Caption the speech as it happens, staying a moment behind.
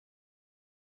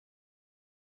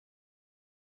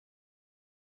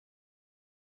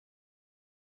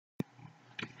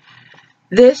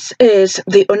This is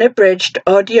the unabridged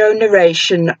audio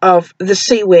narration of The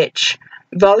Sea Witch,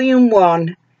 Volume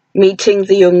 1, Meeting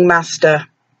the Young Master.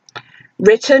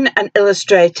 Written and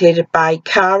illustrated by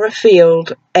Cara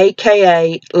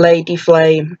aka Lady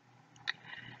Flame.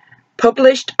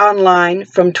 Published online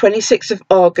from 26th of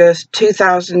August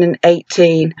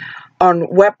 2018 on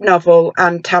Webnovel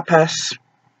and Tapas.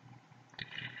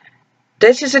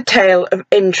 This is a tale of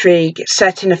intrigue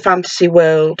set in a fantasy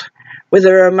world, with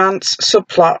a romance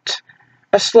subplot,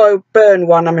 a slow burn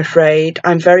one I'm afraid.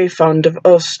 I'm very fond of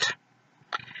Ust.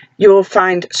 You will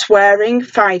find swearing,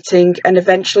 fighting, and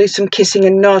eventually some kissing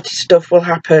and naughty stuff will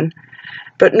happen,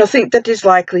 but nothing that is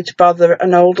likely to bother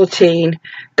an older teen.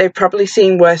 They've probably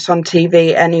seen worse on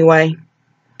TV anyway.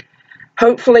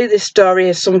 Hopefully this story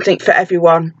is something for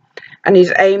everyone, and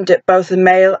is aimed at both a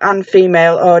male and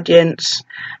female audience.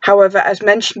 However, as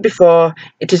mentioned before,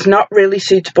 it is not really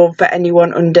suitable for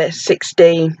anyone under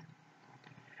 16.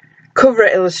 Cover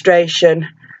illustration: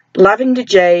 Lavender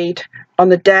Jade on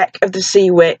the deck of the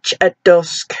Sea Witch at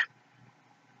dusk.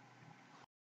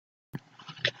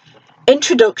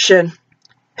 Introduction.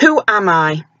 Who am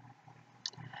I?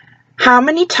 How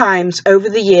many times over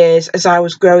the years as I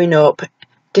was growing up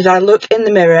did I look in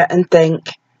the mirror and think,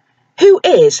 who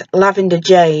is Lavender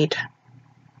Jade?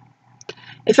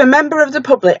 If a member of the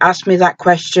public asked me that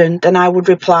question, then I would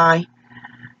reply,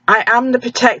 I am the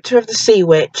protector of the Sea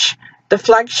Witch, the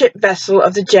flagship vessel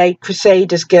of the Jade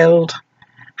Crusaders Guild.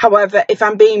 However, if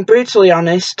I'm being brutally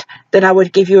honest, then I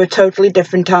would give you a totally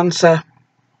different answer.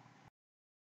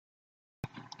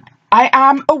 I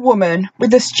am a woman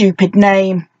with a stupid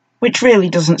name, which really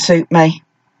doesn't suit me.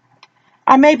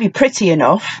 I may be pretty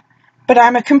enough, but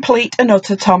I'm a complete and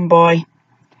utter tomboy,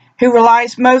 who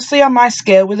relies mostly on my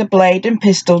skill with a blade and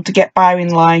pistol to get by in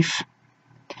life,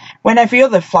 when every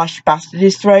other flash bastard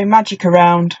is throwing magic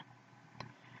around.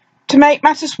 To make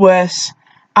matters worse,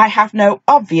 I have no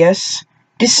obvious,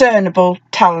 discernible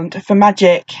talent for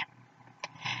magic.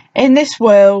 In this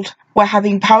world, where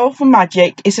having powerful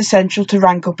magic is essential to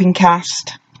rank up in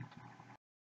caste.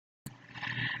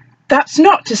 That's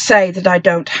not to say that I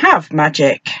don't have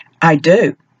magic. I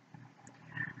do.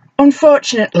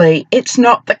 Unfortunately, it's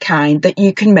not the kind that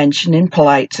you can mention in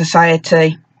polite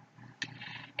society.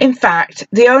 In fact,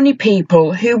 the only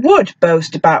people who would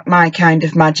boast about my kind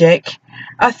of magic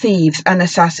are thieves and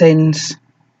assassins,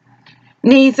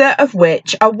 neither of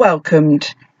which are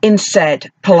welcomed in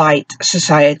said polite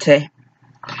society,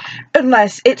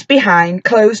 unless it's behind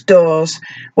closed doors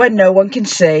where no one can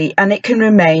see and it can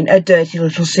remain a dirty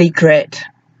little secret,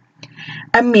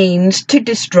 a means to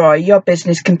destroy your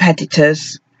business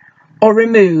competitors or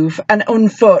remove an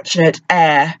unfortunate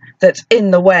heir that's in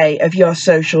the way of your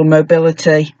social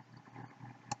mobility.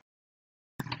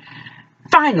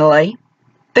 Finally,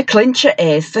 the clincher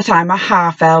is that I'm a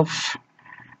half-elf,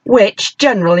 which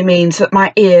generally means that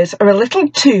my ears are a little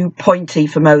too pointy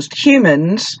for most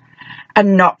humans,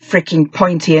 and not fricking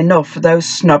pointy enough for those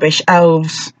snobbish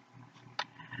elves.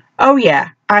 Oh yeah,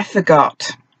 I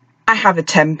forgot. I have a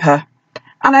temper,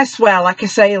 and I swear like a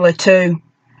sailor too.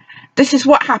 This is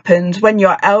what happens when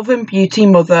your elven beauty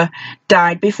mother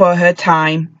died before her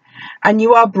time, and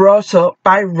you are brought up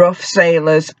by rough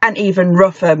sailors and even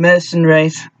rougher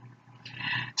mercenaries.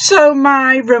 So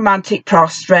my romantic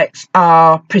prospects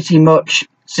are pretty much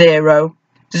zero,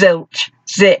 zilch,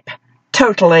 zip,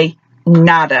 totally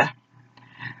nada.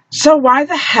 So why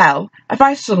the hell have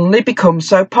I suddenly become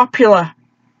so popular?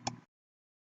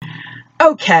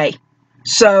 Okay,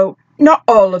 so not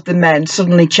all of the men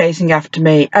suddenly chasing after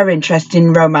me are interested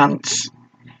in romance.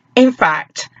 In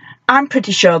fact, I'm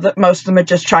pretty sure that most of them are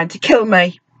just trying to kill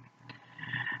me.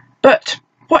 But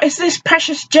what is this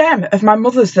precious gem of my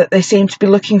mother's that they seem to be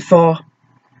looking for?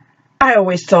 I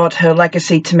always thought her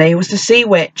legacy to me was the Sea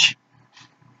Witch.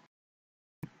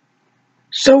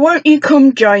 So won't you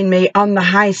come join me on the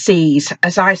high seas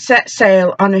as I set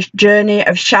sail on a journey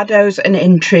of shadows and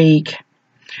intrigue,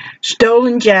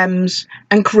 stolen gems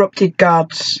and corrupted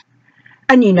gods,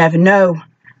 and you never know,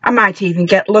 I might even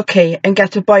get lucky and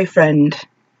get a boyfriend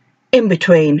in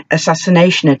between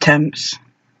assassination attempts.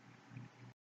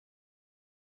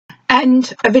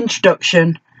 End of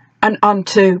introduction, and on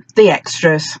to the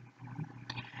extras.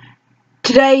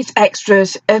 Today's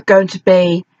extras are going to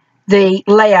be the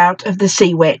layout of the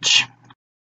Sea Witch.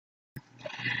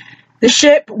 The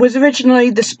ship was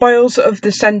originally the spoils of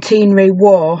the Centenary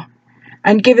War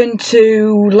and given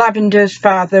to Lavender's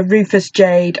father Rufus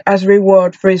Jade as a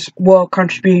reward for his war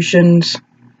contributions.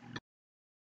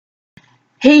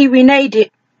 He renamed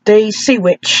it the Sea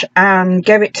Witch and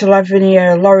gave it to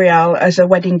Lavinia L'Oreal as a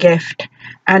wedding gift,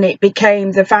 and it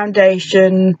became the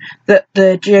foundation that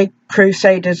the Jade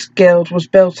Crusaders Guild was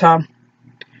built on.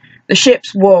 The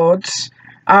ship's wards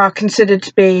are considered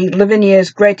to be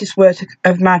Lavinia's greatest work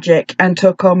of magic and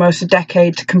took almost a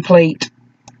decade to complete.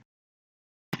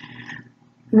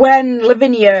 When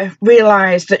Lavinia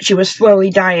realised that she was slowly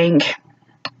dying,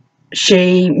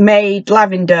 she made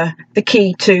Lavender the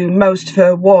key to most of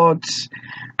her wards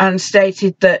and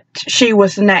stated that she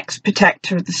was the next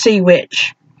protector of the Sea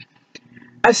Witch.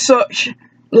 As such,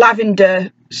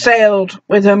 Lavender sailed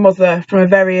with her mother from a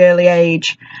very early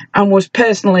age and was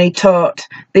personally taught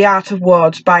the art of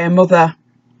wards by her mother.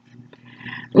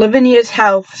 Lavinia's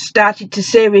health started to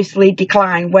seriously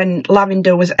decline when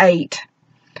Lavender was 8,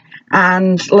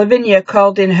 and Lavinia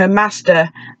called in her master,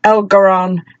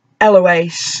 Elgoron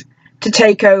Eloise, to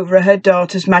take over her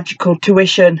daughter's magical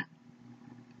tuition.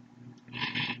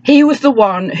 He was the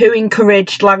one who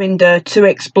encouraged Lavender to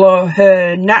explore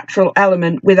her natural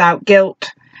element without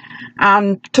guilt,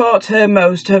 and taught her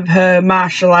most of her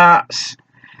martial arts,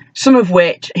 some of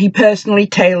which he personally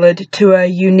tailored to her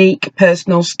unique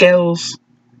personal skills.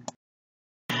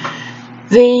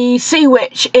 The Sea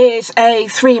Witch is a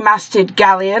 3-masted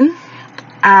galleon,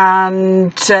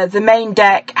 and the main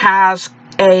deck has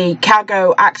a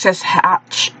cargo access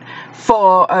hatch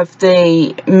 4 of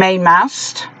the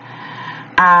mainmast,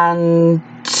 and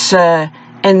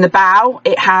in the bow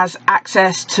it has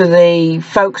access to the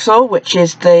forecastle, which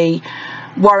is the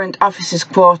warrant officers'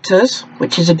 quarters,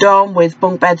 which is a dome with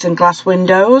bunk beds and glass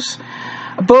windows.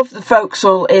 Above the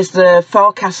forecastle is the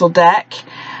forecastle deck,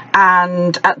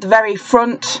 and at the very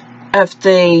front of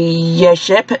the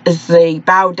ship is the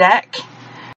bow deck.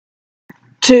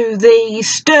 To the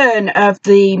stern of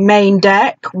the main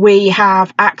deck we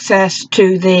have access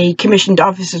to the commissioned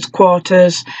officers'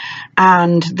 quarters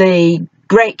and the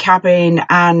great cabin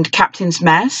and captain's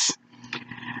mess,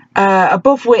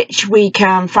 above which we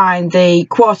can find the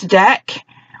quarterdeck,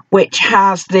 which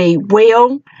has the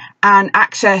wheel and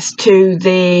access to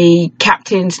the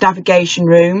captain's navigation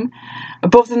room.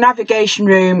 Above the navigation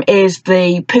room is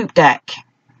the poop deck.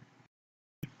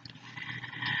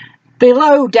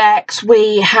 Below decks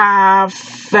we have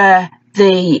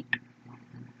the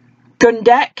gun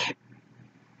deck,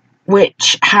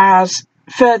 which has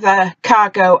further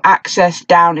cargo access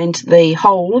down into the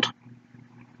hold.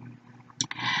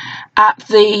 At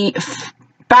the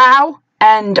bow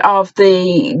end of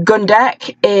the gun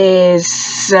deck is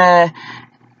the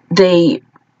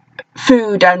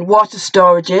food and water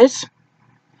storages,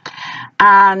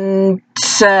 and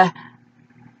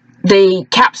the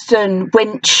capstan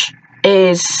winch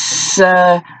is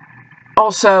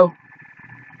also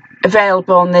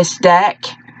available on this deck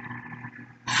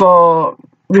for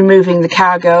removing the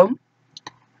cargo,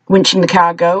 winching the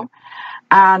cargo.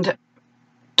 And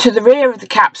to the rear of the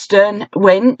capstan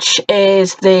winch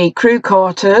is the crew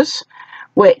quarters,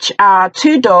 which are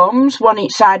 2 domes, one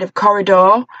each side of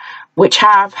corridor, which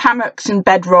have hammocks and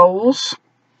bedrolls.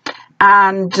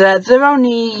 And the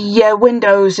only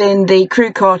windows in the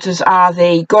crew quarters are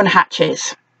the gun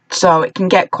hatches, so it can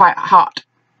get quite hot.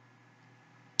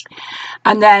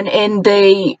 And then in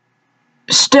the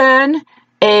stern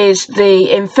is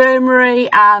the infirmary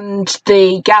and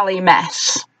the galley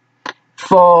mess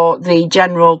for the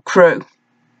general crew.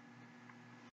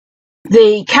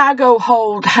 The cargo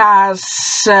hold has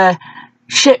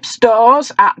ship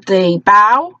stores at the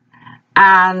bow,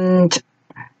 and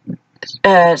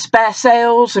spare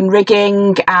sails and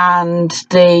rigging, and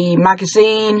the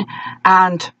magazine,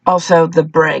 and also the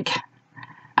brig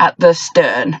at the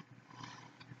stern.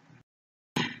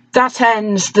 That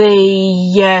ends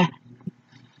the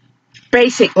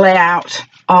basic layout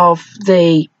of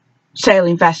the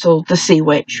sailing vessel, the Sea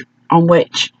Witch, on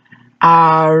which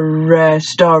our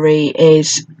story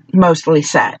is mostly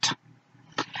set.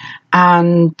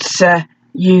 And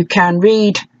you can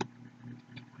read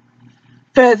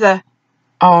further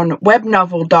on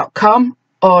webnovel.com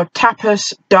or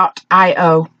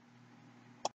tapas.io.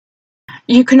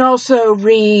 You can also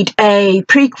read a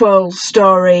prequel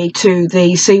story to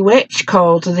the Sea Witch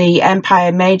called The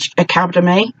Empire Mage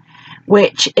Academy,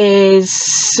 which is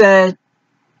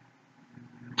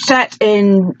set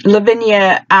in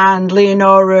Lavinia and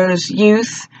Leonora's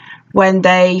youth when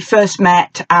they first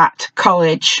met at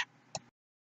college.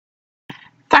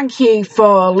 Thank you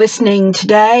for listening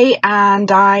today,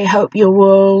 and I hope you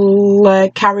will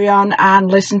carry on and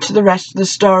listen to the rest of the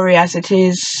story as it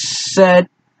is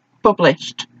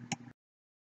published.